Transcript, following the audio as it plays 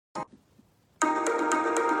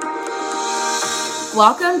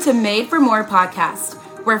Welcome to Made for More podcast,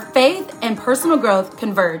 where faith and personal growth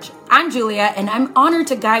converge. I'm Julia, and I'm honored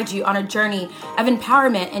to guide you on a journey of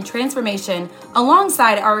empowerment and transformation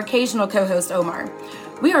alongside our occasional co-host, Omar.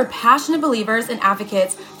 We are passionate believers and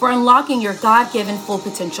advocates for unlocking your God-given full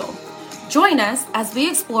potential. Join us as we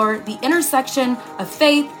explore the intersection of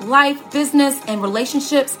faith, life, business, and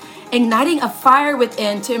relationships, igniting a fire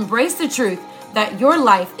within to embrace the truth that your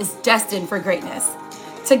life is destined for greatness.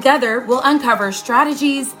 Together, we'll uncover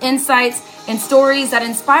strategies, insights, and stories that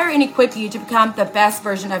inspire and equip you to become the best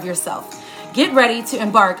version of yourself. Get ready to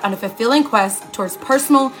embark on a fulfilling quest towards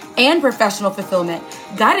personal and professional fulfillment,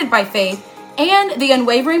 guided by faith and the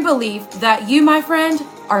unwavering belief that you, my friend,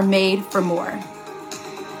 are made for more.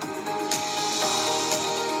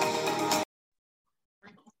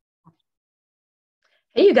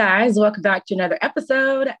 Hey, you guys, welcome back to another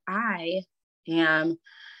episode. I am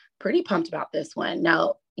pretty pumped about this one.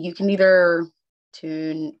 Now, you can either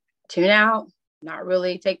tune out, not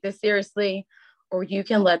really take this seriously, or you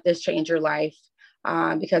can let this change your life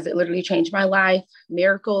because it literally changed my life.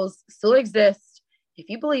 Miracles still exist if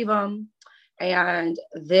you believe them. And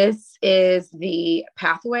this is the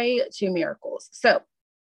pathway to miracles. So,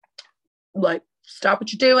 stop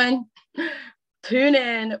what you're doing, tune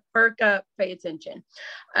in, perk up, pay attention.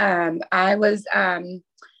 I was in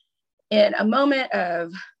a moment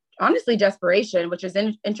of honestly desperation, which is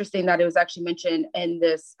interesting that it was actually mentioned in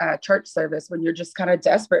this church service when you're just kind of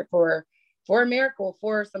desperate for a miracle,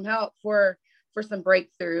 for some help, for some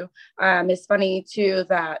breakthrough. It's funny too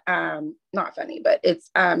that not funny, but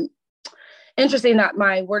it's interesting that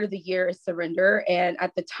my word of the year is surrender. And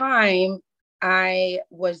at the time, I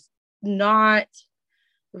was not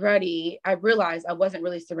ready. I realized I wasn't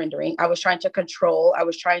really surrendering. I was trying to control. I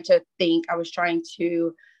was trying to think. I was trying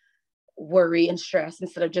to worry and stress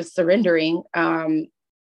instead of just surrendering, the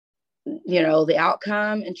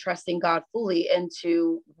outcome and trusting God fully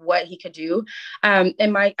into what he could do. I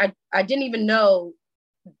didn't even know,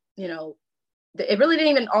 it really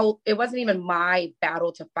didn't even it wasn't even my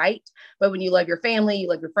battle to fight. But when you love your family, you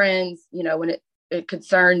love your friends, when it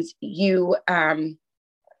concerns you,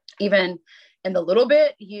 even in the little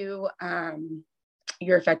bit, you're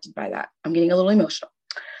affected by that. I'm getting a little emotional.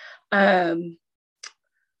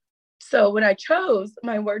 So when I chose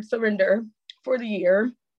my word surrender for the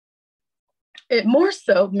year, it more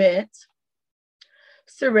so meant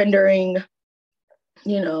surrendering,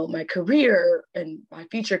 my career and my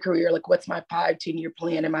future career. Like, what's my 5-10-year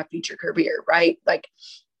plan in my future career, right? Like,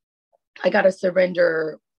 I got to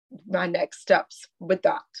surrender my next steps with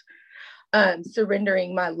that.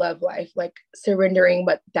 Surrendering my love life, like surrendering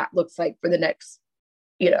what that looks like for the next,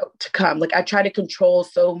 to come. Like, I try to control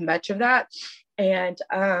so much of that. And,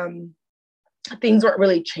 things weren't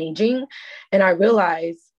really changing. And I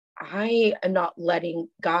realized I am not letting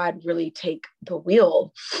God really take the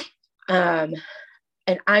wheel. And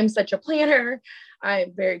I'm such a planner.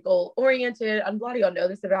 I'm very goal oriented. A lot of y'all know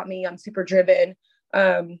this about me. I'm super driven.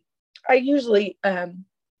 I usually,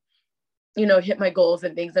 hit my goals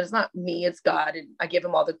and things. And it's not me, it's God. And I give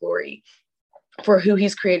him all the glory for who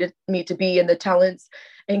he's created me to be and the talents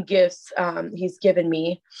and gifts he's given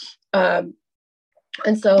me.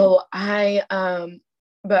 And so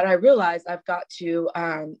but I realized I've got to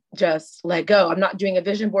just let go. I'm not doing a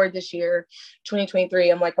vision board this year, 2023.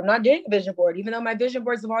 I'm not doing a vision board, even though my vision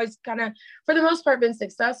boards have always kind of, for the most part, been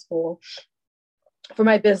successful for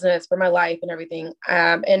my business, for my life and everything.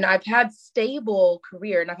 And I've had stable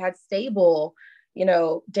career and I've had stable,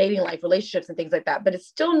 dating life, relationships and things like that. But it's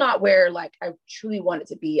still not where I truly want it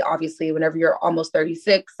to be, obviously, whenever you're almost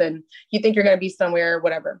 36 and you think you're going to be somewhere,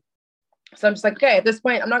 whatever. So I'm just okay, at this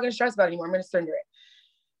point, I'm not going to stress about it anymore. I'm going to surrender it.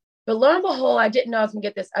 But lo and behold, I didn't know I was going to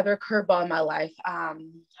get this other curveball in my life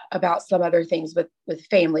about some other things with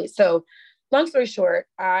family. So long story short,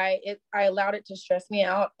 I allowed it to stress me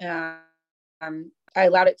out. I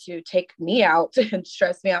allowed it to take me out and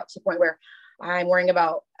stress me out to the point where I'm worrying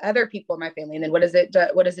about other people in my family. And then what does it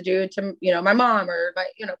do to, my mom or my,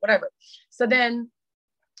 whatever. So then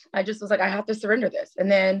I just was like, I have to surrender this. And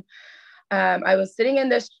then I was sitting in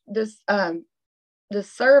this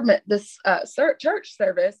church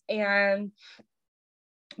service, and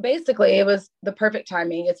basically it was the perfect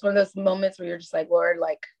timing. It's one of those moments where you're just like, Lord,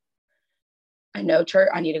 I know church,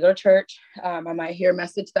 I need to go to church. I might hear a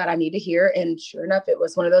message that I need to hear. And sure enough, it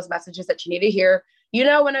was one of those messages that you need to hear,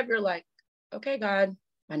 whenever you're like, okay, God,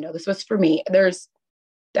 I know this was for me. There's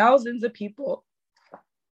thousands of people.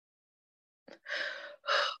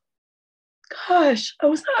 Gosh, I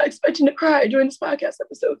was not expecting to cry during this podcast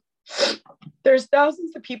episode. There's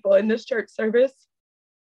thousands of people in this church service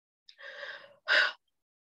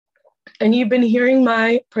And you've been hearing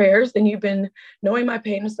my prayers, and you've been knowing my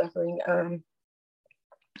pain and suffering.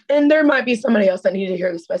 And there might be somebody else that needed to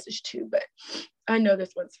hear this message too, but I know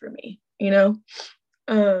this one's for me, you know?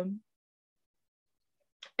 And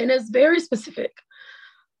it's very specific.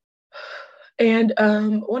 And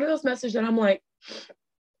one of those messages that I'm like,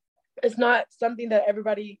 it's not something that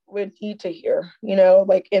everybody would need to hear, you know,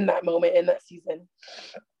 like in that moment, in that season.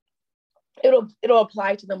 It'll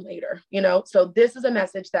apply to them later, you know? So this is a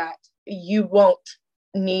message that you won't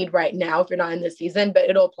need right now if you're not in this season, but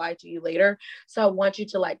it'll apply to you later. So I want you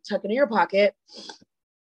to like tuck it in your pocket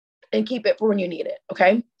and keep it for when you need it.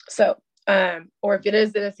 Okay. So, or if it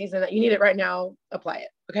is in a season that you need it right now, apply it.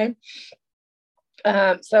 Okay.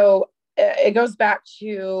 So it goes back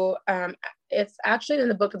to, it's actually in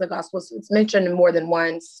the book of the Gospels. It's mentioned in more than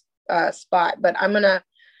one spot, but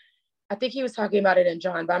I think he was talking about it in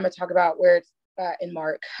John, but I'm going to talk about where it's in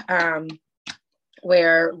Mark,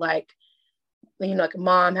 where like, you know, like a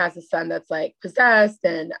mom has a son that's like possessed,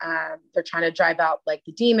 and they're trying to drive out like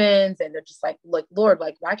the demons, and they're just like Lord,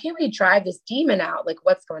 like, why can't we drive this demon out? Like,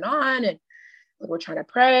 what's going on? And like, we're trying to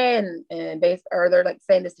pray, and they're like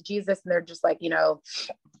saying this to Jesus, and they're just like, you know,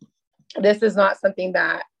 this is not something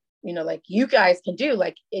that, you know, like you guys can do.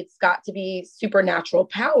 Like, it's got to be supernatural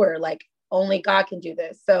power. Like, only God can do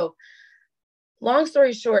this. So long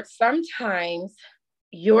story short, sometimes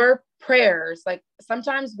your prayers, like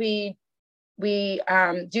sometimes we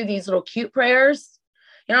do these little cute prayers.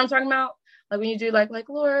 You know what I'm talking about? Like when you do like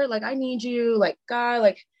Lord, like I need you, like God,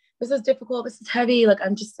 like this is difficult, this is heavy, like I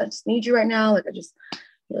just need you right now, like I just,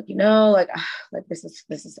 like, you know, like this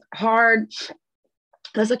is hard.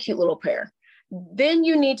 That's a cute little prayer. Then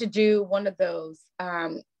you need to do one of those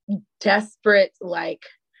desperate, like,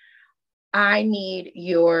 I need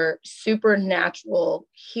your supernatural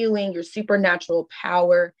healing, your supernatural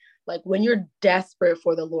power, like when you're desperate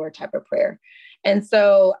for the Lord type of prayer. And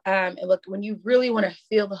so, and look, when you really want to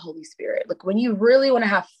feel the Holy Spirit, like when you really want to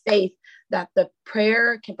have faith that the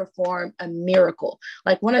prayer can perform a miracle,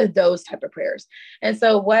 like one of those type of prayers. And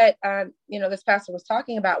so what, you know, this pastor was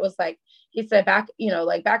talking about was like, he said back, you know,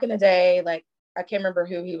 like back in the day, like, I can't remember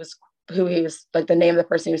who he was like the name of the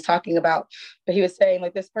person he was talking about, but he was saying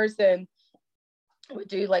like this person would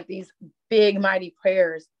do like these big mighty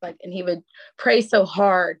prayers, like, and he would pray so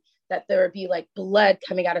hard that there would be like blood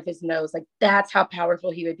coming out of his nose. Like that's how powerful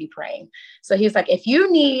he would be praying. So he's like, if you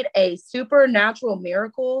need a supernatural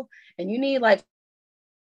miracle and you need like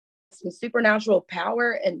some supernatural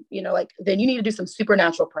power, and you know, like, then you need to do some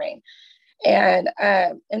supernatural praying. And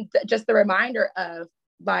just the reminder of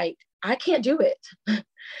like, I can't do it.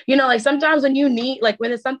 You know, like sometimes when you need, like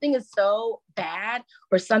when something is so bad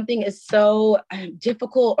or something is so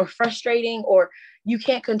difficult or frustrating, or you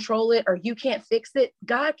can't control it or you can't fix it,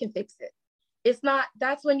 God can fix it. It's not,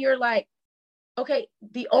 that's when you're like, okay,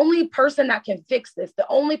 the only person that can fix this, the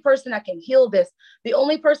only person that can heal this, the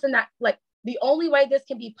only person that like, the only way this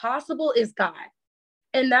can be possible is God.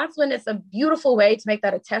 And that's when it's a beautiful way to make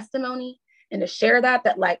that a testimony and to share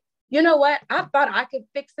that like, you know what? I thought I could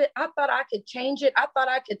fix it. I thought I could change it. I thought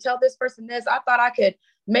I could tell this person this. I thought I could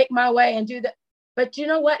make my way and do that. But you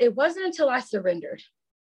know what? It wasn't until I surrendered.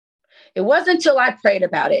 It wasn't until I prayed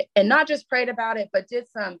about it, and not just prayed about it, but did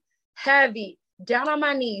some heavy down on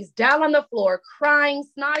my knees, down on the floor, crying,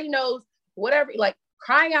 snotty nose, whatever, like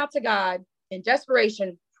crying out to God in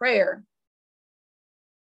desperation prayer,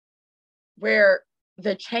 where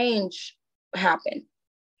the change happened.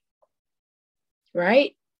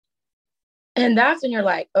 Right? And that's when you're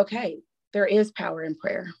like, okay, there is power in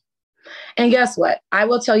prayer. And guess what? I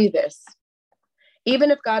will tell you this.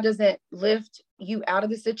 Even if God doesn't lift you out of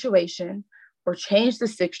the situation or change the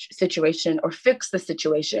situation or fix the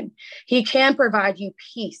situation, he can provide you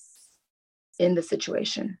peace in the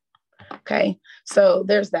situation. Okay. So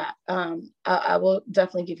there's that. I will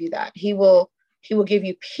definitely give you that. He will give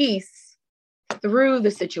you peace through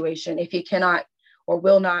the situation if he cannot or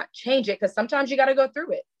will not change it. Because sometimes you got to go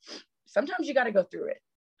through it. Sometimes you got to go through it,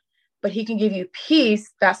 but he can give you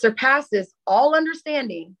peace that surpasses all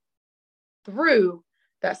understanding through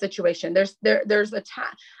that situation. There's a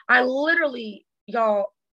time I literally, y'all,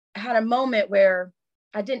 had a moment where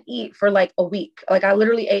I didn't eat for like a week. Like I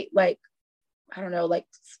literally ate like, I don't know, like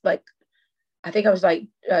I think I was like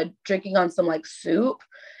drinking on some like soup,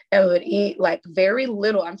 and would eat like very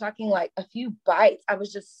little. I'm talking like a few bites. I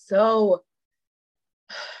was just so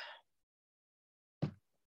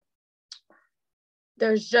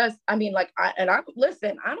there's just, I mean, like,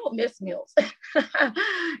 listen, I don't miss meals.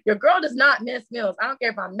 Your girl does not miss meals. I don't care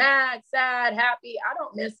if I'm mad, sad, happy. I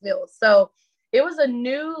don't miss meals. So it was a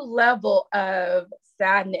new level of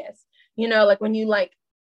sadness, you know, like when you like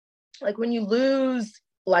like when you lose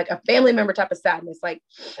like a family member type of sadness, like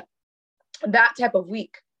that type of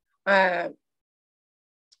week. And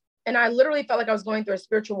I literally felt like I was going through a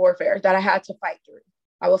spiritual warfare that I had to fight through.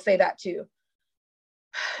 I will say that too.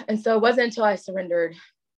 And so it wasn't until I surrendered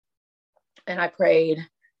and I prayed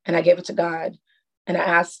and I gave it to God and I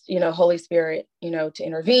asked, Holy Spirit, to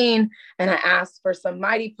intervene. And I asked for some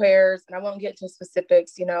mighty prayers, and I won't get into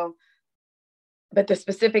specifics, but the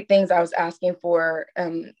specific things I was asking for,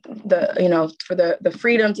 for the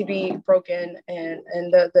freedom to be broken and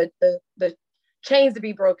the chains to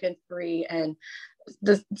be broken free, and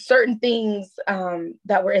the certain things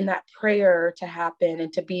that were in that prayer to happen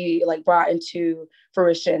and to be like brought into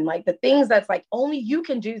fruition, like the things that's like, only you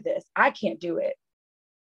can do this, I can't do it,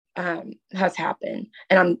 has happened.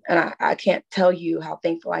 And I can't tell you how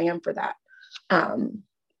thankful I am for that.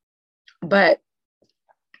 But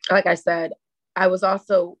like I said, I was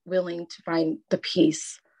also willing to find the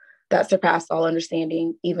peace that surpassed all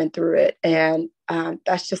understanding, even through it. And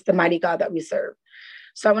that's just the mighty God that we serve.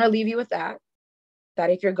 So I want to leave you with that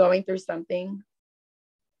if you're going through something,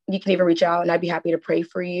 you can even reach out and I'd be happy to pray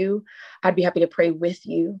for you. I'd be happy to pray with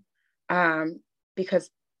you, because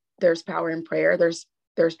there's power in prayer. There's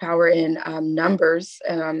power in numbers.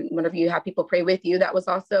 Whenever you have people pray with you, that was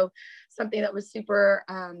also something that was super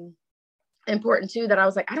important too, that I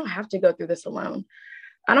was like, I don't have to go through this alone.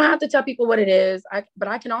 I don't have to tell people what it is, but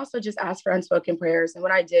I can also just ask for unspoken prayers. And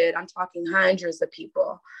when I did, I'm talking hundreds of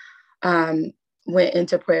people went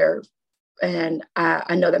into prayer. And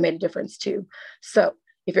I know that made a difference too. So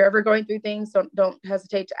if you're ever going through things, don't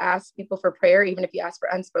hesitate to ask people for prayer, even if you ask for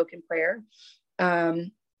unspoken prayer,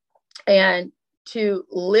 and to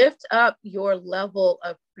lift up your level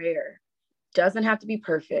of prayer. Doesn't have to be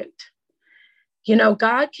perfect.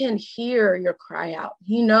 God can hear your cry out.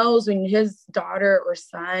 He knows when his daughter or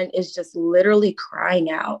son is just literally crying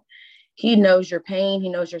out. He knows your pain. He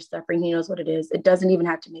knows your suffering. He knows what it is. It doesn't even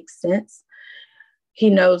have to make sense. He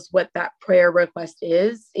knows what that prayer request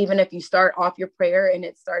is. Even if you start off your prayer and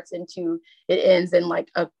it ends in like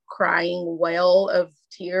a crying well of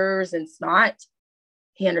tears and snot,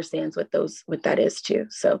 he understands what that is too.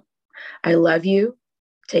 So I love you.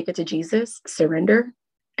 Take it to Jesus, surrender,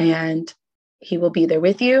 and he will be there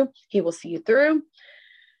with you. He will see you through.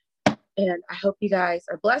 And I hope you guys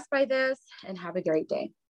are blessed by this and have a great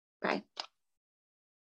day. Bye.